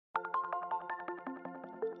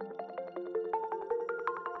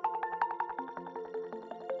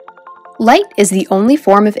Light is the only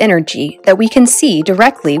form of energy that we can see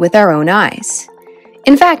directly with our own eyes.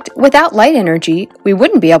 In fact, without light energy, we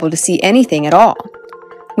wouldn't be able to see anything at all.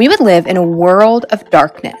 We would live in a world of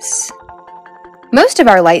darkness. Most of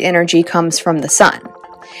our light energy comes from the sun.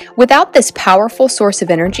 Without this powerful source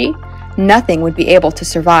of energy, nothing would be able to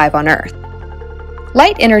survive on Earth.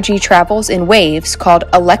 Light energy travels in waves called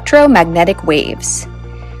electromagnetic waves.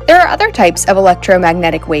 There are other types of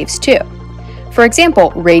electromagnetic waves too. For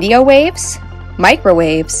example, radio waves,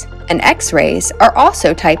 microwaves, and X-rays are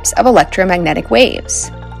also types of electromagnetic waves.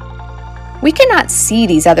 We cannot see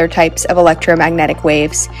these other types of electromagnetic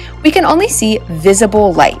waves. We can only see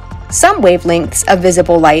visible light. Some wavelengths of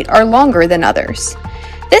visible light are longer than others.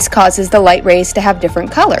 This causes the light rays to have different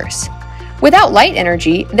colors. Without light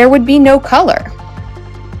energy, there would be no color.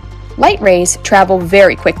 Light rays travel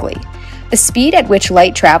very quickly. The speed at which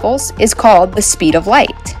light travels is called the speed of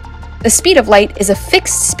light. The speed of light is a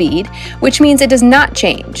fixed speed, which means it does not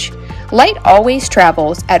change. Light always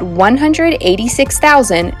travels at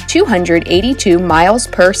 186,282 miles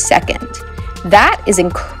per second. That is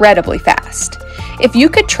incredibly fast. If you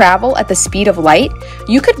could travel at the speed of light,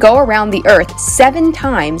 you could go around the Earth 7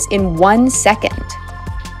 times in 1 second.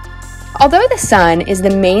 Although the sun is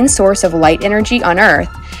the main source of light energy on Earth,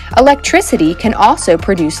 electricity can also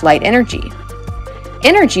produce light energy.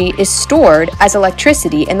 Energy is stored as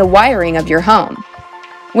electricity in the wiring of your home.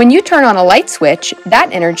 When you turn on a light switch,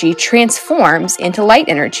 that energy transforms into light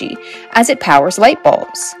energy as it powers light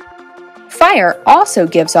bulbs. Fire also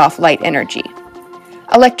gives off light energy.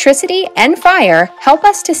 Electricity and fire help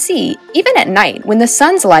us to see even at night when the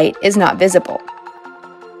sun's light is not visible.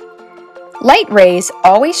 Light rays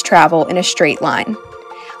always travel in a straight line.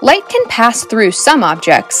 Light can pass through some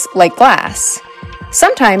objects, like glass.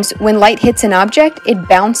 Sometimes when light hits an object, it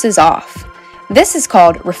bounces off. This is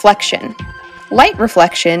called reflection. Light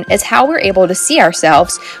reflection is how we're able to see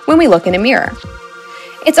ourselves when we look in a mirror.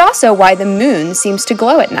 It's also why the moon seems to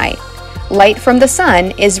glow at night. Light from the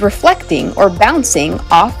sun is reflecting or bouncing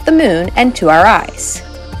off the moon and to our eyes.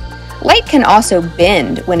 Light can also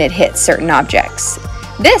bend when it hits certain objects.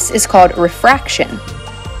 This is called refraction.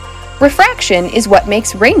 Refraction is what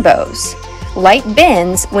makes rainbows. Light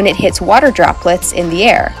bends when it hits water droplets in the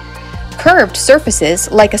air. Curved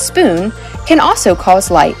surfaces, like a spoon, can also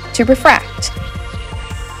cause light to refract.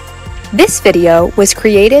 This video was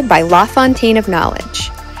created by La Fontaine of Knowledge.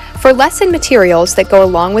 For lesson materials that go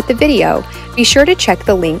along with the video, be sure to check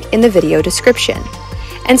the link in the video description.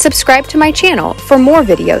 And subscribe to my channel for more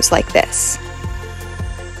videos like this.